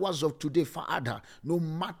 Every hours of today, Father, no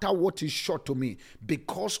matter what is short to me,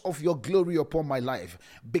 because of your glory upon my life,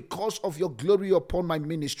 because of your glory upon my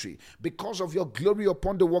ministry, because of your glory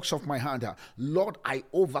upon the works of my hand, Lord, I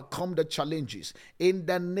overcome the challenges. In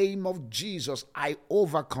the name of Jesus, I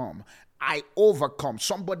overcome. I overcome.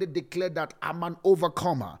 Somebody declared that I'm an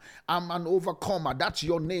overcomer. I'm an overcomer. That's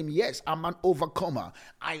your name. Yes, I'm an overcomer.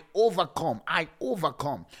 I overcome. I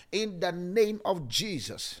overcome. In the name of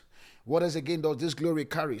Jesus. What else again does this glory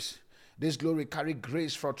carries? This glory carry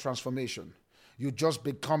grace for transformation. You just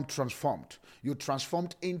become transformed. You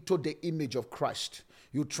transformed into the image of Christ.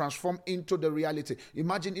 You transform into the reality.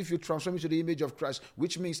 Imagine if you transform into the image of Christ,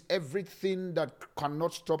 which means everything that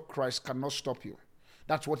cannot stop Christ cannot stop you.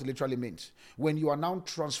 That's what it literally means. When you are now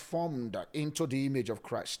transformed into the image of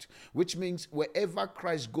Christ, which means wherever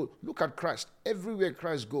Christ goes, look at Christ. Everywhere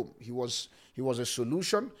Christ goes, he was a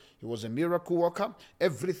solution. He was a miracle worker.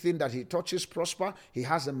 Everything that he touches prosper. He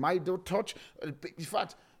has a mighty touch. In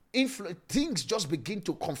fact, things just begin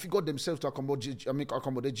to configure themselves to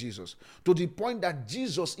accommodate Jesus, to the point that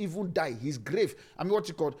Jesus even died. His grave,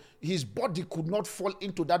 his body could not fall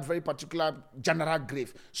into that very particular general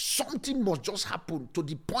grave. Something must just happen to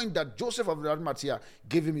the point that Joseph of Arimathea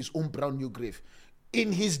gave him his own brand new grave.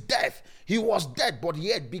 In his death, he was dead, but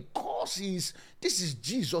yet because this is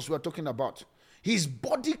Jesus we're talking about. His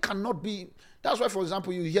body cannot be. That's why, for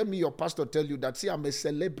example, you hear me, your pastor tell you that, see, I'm a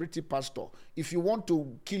celebrity pastor. If you want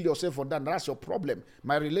to kill yourself on that, that's your problem.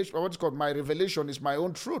 My revelation is my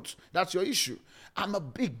own truth. That's your issue. I'm a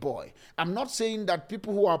big boy. I'm not saying that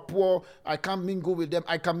people who are poor, I can't mingle with them.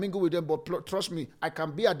 I can mingle with them, but trust me, I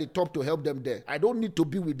can be at the top to help them there. I don't need to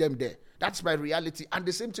be with them there. That's my reality. And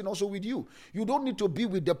the same thing also with you. You don't need to be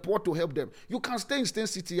with the poor to help them. You can stay in Stain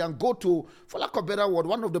City and go to, for lack of a better word,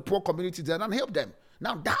 one of the poor communities there and help them.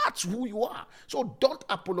 Now that's who you are. So don't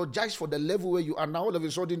apologize for the level where you are now. All of a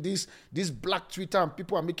sudden, this black Twitter and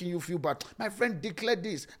people are making you feel bad. My friend, declare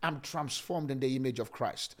this: I'm transformed in the image of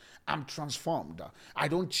Christ. I'm transformed. I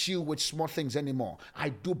don't chill with small things anymore. I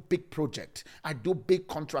do big projects. I do big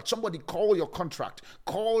contracts. Somebody call your contract.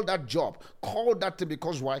 Call that job. Call that thing,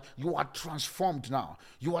 because why? You are transformed now.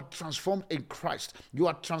 You are transformed in Christ. You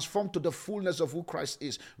are transformed to the fullness of who Christ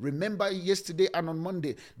is. Remember yesterday and on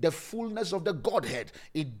Monday, the fullness of the Godhead.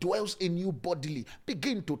 It dwells in you bodily.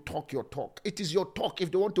 Begin to talk your talk. It is your talk. If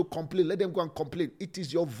they want to complain, let them go and complain. It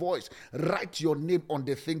is your voice. Write your name on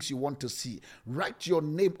the things you want to see. Write your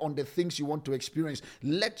name on the things you want to experience.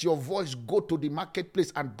 Let your voice go to the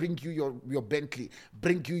marketplace and bring you your Bentley,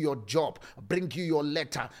 bring you your job, bring you your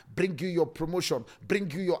letter, bring you your promotion, bring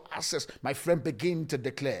you your access. My friend, begin to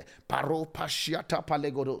declare. Paro pashiata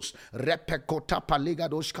palegodos, repekota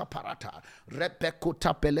palegados kaparata,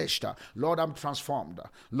 repekota peleshta. Lord, I'm transformed.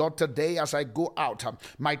 Lord, today as I go out,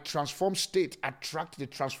 my transformed state attract the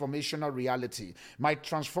transformational reality. My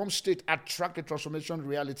transformed state attract the transformational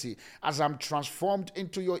reality. As I'm transformed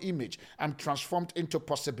into your image, I'm transformed into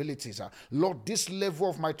possibilities. Lord, this level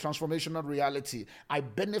of my transformational reality, I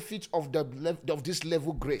benefit of this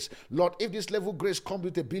level grace. Lord, if this level grace comes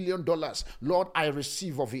with $1 billion, Lord, I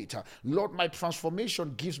receive of it. Lord, my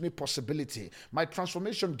transformation gives me possibility. My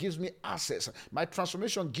transformation gives me access. My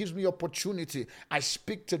transformation gives me opportunity. I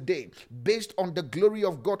speak today based on the glory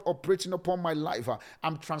of God operating upon my life.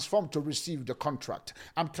 I'm transformed to receive the contract.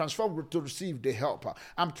 I'm transformed to receive the help.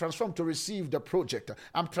 I'm transformed to receive the project.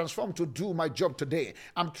 I'm transformed to do my job today.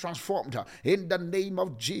 I'm transformed in the name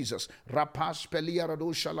of Jesus. Rapas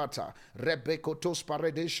peliarado shalata, rebekotos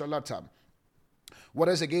parede shalata. What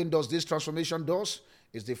else again does this transformation does?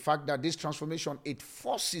 Is the fact that this transformation, it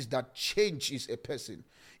forces that changes a person.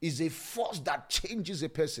 Is a force that changes a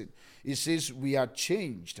person. It says we are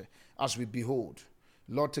changed as we behold.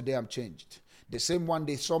 Lord, today I'm changed. The same one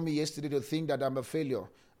they saw me yesterday to think that I'm a failure.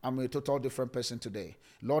 I'm a total different person today.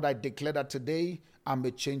 Lord, I declare that today I'm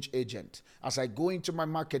a change agent. As I go into my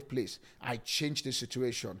marketplace, I change the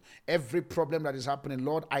situation. Every problem that is happening,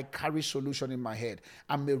 Lord, I carry solution in my head.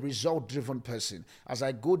 I'm a result-driven person. As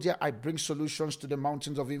I go there, I bring solutions to the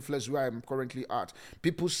mountains of influence where I'm currently at.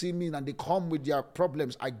 People see me and they come with their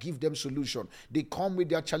problems. I give them solution. They come with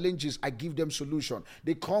their challenges. I give them solution.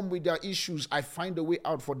 They come with their issues. I find a way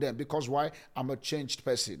out for them. Because why? I'm a changed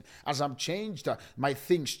person. As I'm changed, my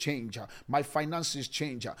things change. My finances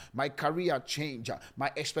change. My career change.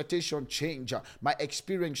 My expectation change, my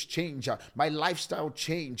experience change, my lifestyle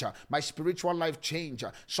change, my spiritual life change.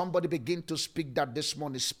 Somebody begin to speak that this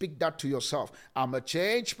morning. Speak that to yourself. I'm a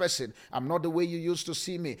changed person. I'm not the way you used to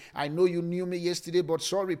see me. I know you knew me yesterday, but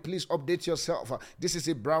sorry, please update yourself. This is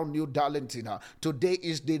a brand new darling. Today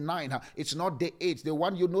is day 9. It's not day 8. The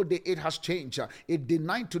one you know, day 8 has changed. Day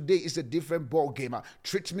 9 today is a different ball game.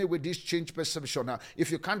 Treat me with this change perception.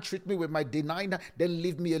 If you can't treat me with my day 9, then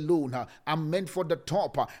leave me alone. I'm meant for the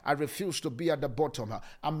top. I refuse to be at the bottom.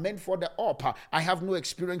 I'm meant for the up. I have no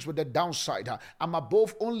experience with the downside. I'm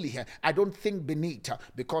above only. I don't think beneath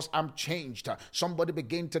because I'm changed. Somebody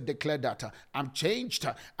begin to declare that. I'm changed.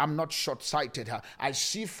 I'm not short-sighted. I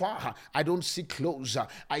see far. I don't see close.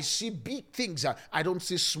 I see big things. I don't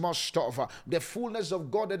see small stuff. The fullness of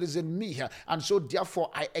God that is in me. And so therefore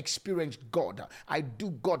I experience God. I do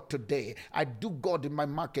God today. I do God in my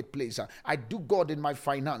marketplace. I do God in my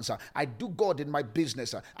finance. I do God in my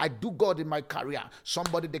business. I do God in my career.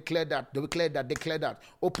 Somebody declare that. Declare that. Declare that.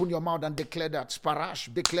 Open your mouth and declare that.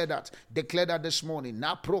 Sparash. Declare that. Declare that this morning.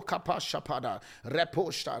 Na pro kapa shapada.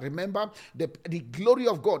 Reposta. Remember, the glory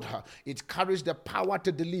of God, it carries the power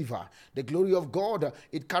to deliver. The glory of God,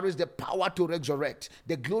 it carries the power to resurrect.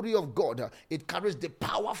 The glory of God, it carries the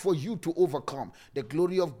power for you to overcome. The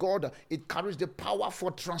glory of God, it carries the power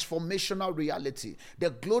for transformational reality.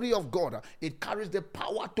 The glory of God, it carries the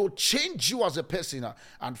power to change you as a person.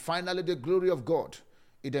 And finally, the glory of God,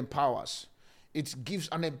 it empowers. It gives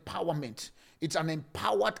an empowerment. It's an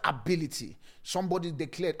empowered ability. Somebody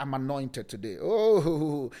declared, I'm anointed today.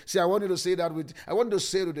 Oh, see, I want you to say that I want to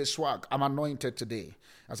say with a swag, I'm anointed today.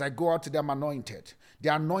 As I go out today, I'm anointed.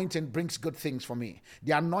 The anointing brings good things for me.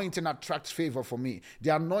 The anointing attracts favor for me.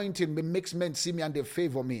 The anointing makes men see me and they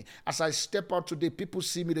favor me. As I step out today, people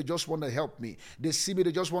see me, they just want to help me. They see me,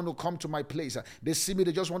 they just want to come to my place. They see me,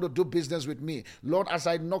 they just want to do business with me. Lord, as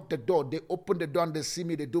I knock the door, they open the door and they see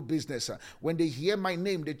me, they do business. When they hear my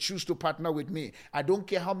name, they choose to partner with me. I don't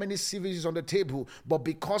care how many CVs is on the table, but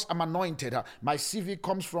because I'm anointed, my CV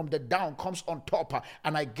comes from the down, comes on top,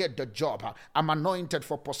 and I get the job. I'm anointed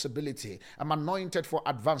for possibility. I'm anointed for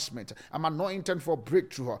advancement. I'm anointed for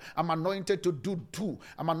breakthrough. I'm anointed to do.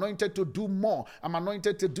 I'm anointed to do more. I'm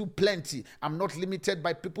anointed to do plenty. I'm not limited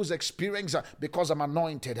by people's experience because I'm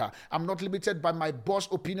anointed. I'm not limited by my boss'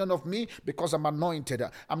 opinion of me because I'm anointed.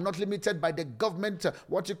 I'm not limited by the government,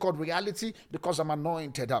 what you call reality, because I'm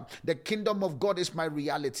anointed. The kingdom of God is my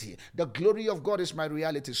reality. The glory of God is my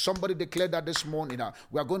reality. Somebody declared that this morning.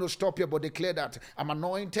 We are going to stop here, but declare that I'm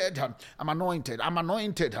anointed. I'm anointed. I'm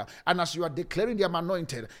anointed. And as you are declaring that I'm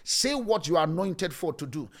anointed, say what you are anointed for to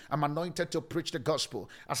do. I'm anointed to preach the gospel.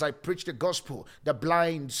 As I preach the gospel, the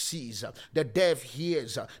blind sees, the deaf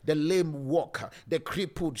hears, the lame walk, the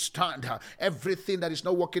crippled stand. Everything that is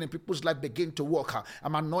not working in people's life begin to work.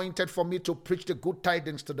 I'm anointed for me to preach the good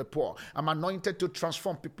tidings to the poor. I'm anointed to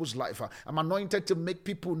transform people's life. I'm anointed to make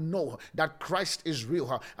people know that Christ is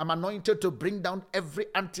real. I'm anointed to bring down every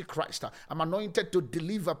antichrist. I'm anointed to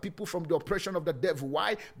deliver people from the oppression of the devil.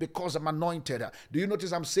 Why? Because I'm anointed. Do you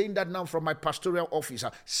notice I'm saying that now from my pastoral office?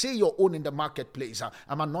 Say your own in the marketplace.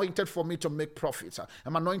 I'm anointed for me to make profits.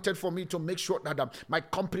 I'm anointed for me to make sure that my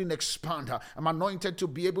company expands. I'm anointed to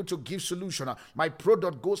be able to give solution. My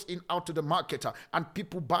product goes in out to the market and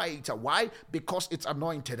people buy it. Why? Because it's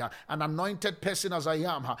anointed. An anointed person as I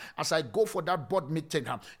am, as I go for that board meeting,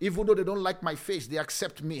 even though they don't like my face, they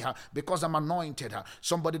accept me because I'm anointed.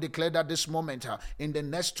 Somebody declared that this moment. In the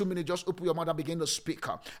next 2 minutes, just open your mouth and begin to speak.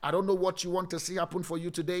 I don't know what you want to see happen for you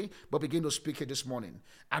today, but begin to speak it this morning.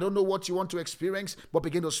 I don't know what you want to experience, but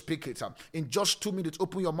begin to speak it. In just 2 minutes,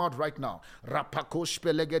 open your mouth right now. Rapakosh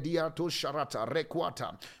pelegedia to sharata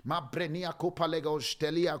rekwata mabrenia kopalegos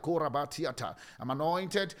telia korabatiata. I'm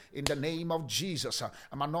anointed in the name of Jesus.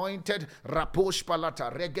 I'm anointed. Raposh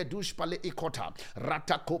palata regedush pale ikota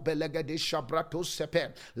ratako belegede shabrato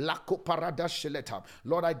sepe lako parada sheleta.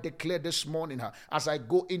 Lord, I declare this morning as I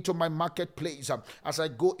go into my marketplace, as I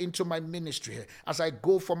go into my ministry, as I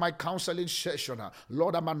go for my counseling session,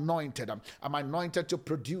 Lord, I'm anointed. I'm anointed to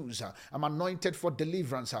produce. I'm anointed for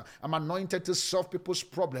deliverance. I'm anointed to solve people's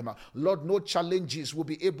problem. Lord, no challenges will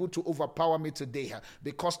be able to overpower me today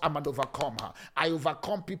because I'm an overcomer. I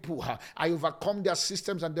overcome people. I overcome their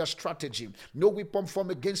systems and their strategy. No weapon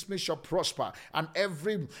formed against me shall prosper. And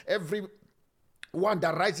every one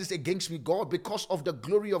that rises against me, God, because of the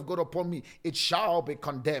glory of God upon me, it shall be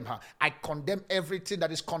condemned. I condemn everything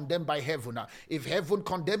that is condemned by heaven. If heaven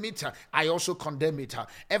condemn it, I also condemn it.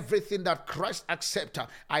 Everything that Christ accepts,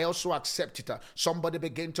 I also accept it. Somebody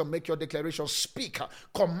begin to make your declaration. Speak.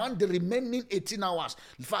 Command the remaining 18 hours.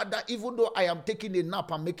 Father, even though I am taking a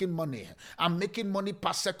nap, I'm making money. I'm making money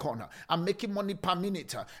per second. I'm making money per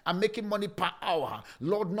minute. I'm making money per hour.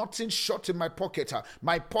 Lord, nothing short in my pocket.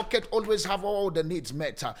 My pocket always have all the needs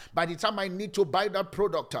met. By the time I need to buy that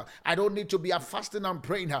product, I don't need to be a fasting and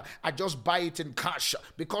praying. I just buy it in cash.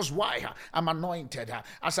 Because why? I'm anointed.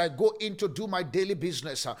 As I go in to do my daily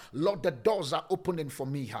business, Lord, the doors are opening for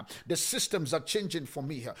me. The systems are changing for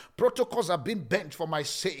me. Protocols are being bent for my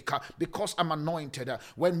sake because I'm anointed.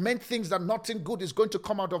 When men think that nothing good is going to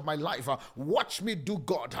come out of my life, watch me do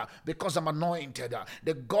God because I'm anointed.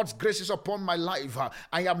 The God's grace is upon my life.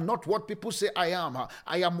 I am not what people say I am.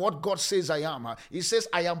 I am what God says I am. He says,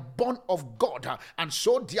 I am born of God, and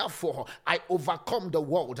so therefore I overcome the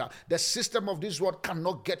world. The system of this world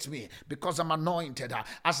cannot get me because I'm anointed.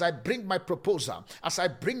 As I bring my proposal, as I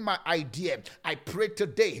bring my idea, I pray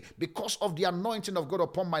today, because of the anointing of God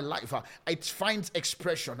upon my life, it finds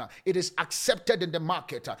expression. It is accepted in the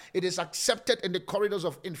market. It is accepted in the corridors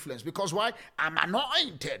of influence. Because why? I'm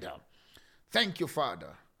anointed. Thank you, Father.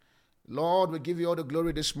 Lord, we give you all the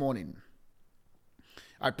glory this morning.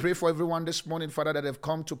 I pray for everyone this morning, Father, that have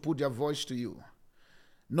come to put their voice to you,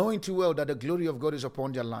 knowing too well that the glory of God is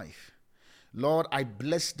upon their life. Lord, I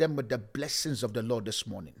bless them with the blessings of the Lord this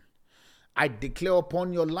morning. I declare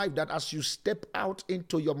upon your life that as you step out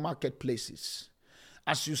into your marketplaces,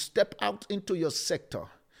 as you step out into your sector,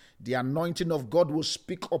 the anointing of God will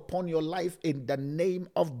speak upon your life in the name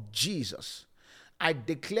of Jesus. I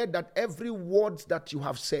declare that every word that you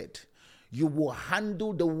have said, you will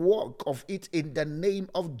handle the work of it in the name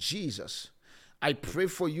of Jesus. I pray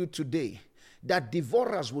for you today that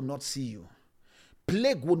devourers will not see you.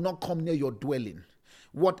 Plague will not come near your dwelling.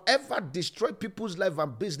 Whatever destroyed people's life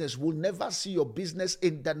and business will never see your business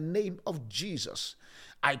in the name of Jesus.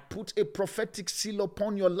 I put a prophetic seal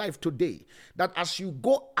upon your life today, that as you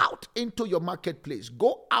go out into your marketplace,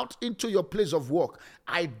 go out into your place of work,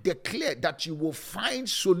 I declare that you will find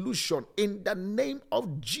solution in the name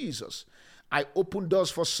of Jesus. I open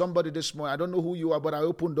doors for somebody this morning. I don't know who you are, but I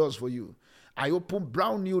open doors for you. I open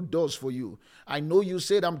brand new doors for you. I know you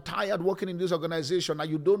said, I'm tired working in this organization, and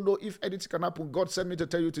you don't know if anything can happen. God sent me to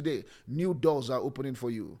tell you today, new doors are opening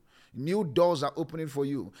for you. New doors are opening for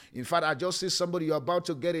you. In fact, I just see somebody, you're about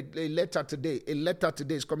to get a letter today. A letter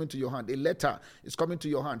today is coming to your hand. A letter is coming to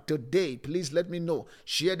your hand. Today, please let me know.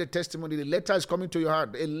 Share the testimony. The letter is coming to your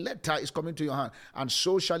hand. A letter is coming to your hand. And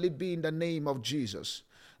so shall it be in the name of Jesus.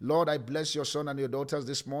 Lord, I bless your son and your daughters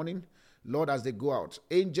this morning. Lord, as they go out,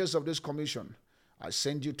 angels of this commission, I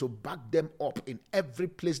send you to back them up in every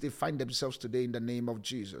place they find themselves today in the name of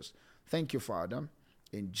Jesus. Thank you, Father.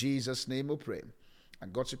 In Jesus' name we pray.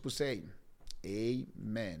 And God's people say,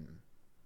 Amen.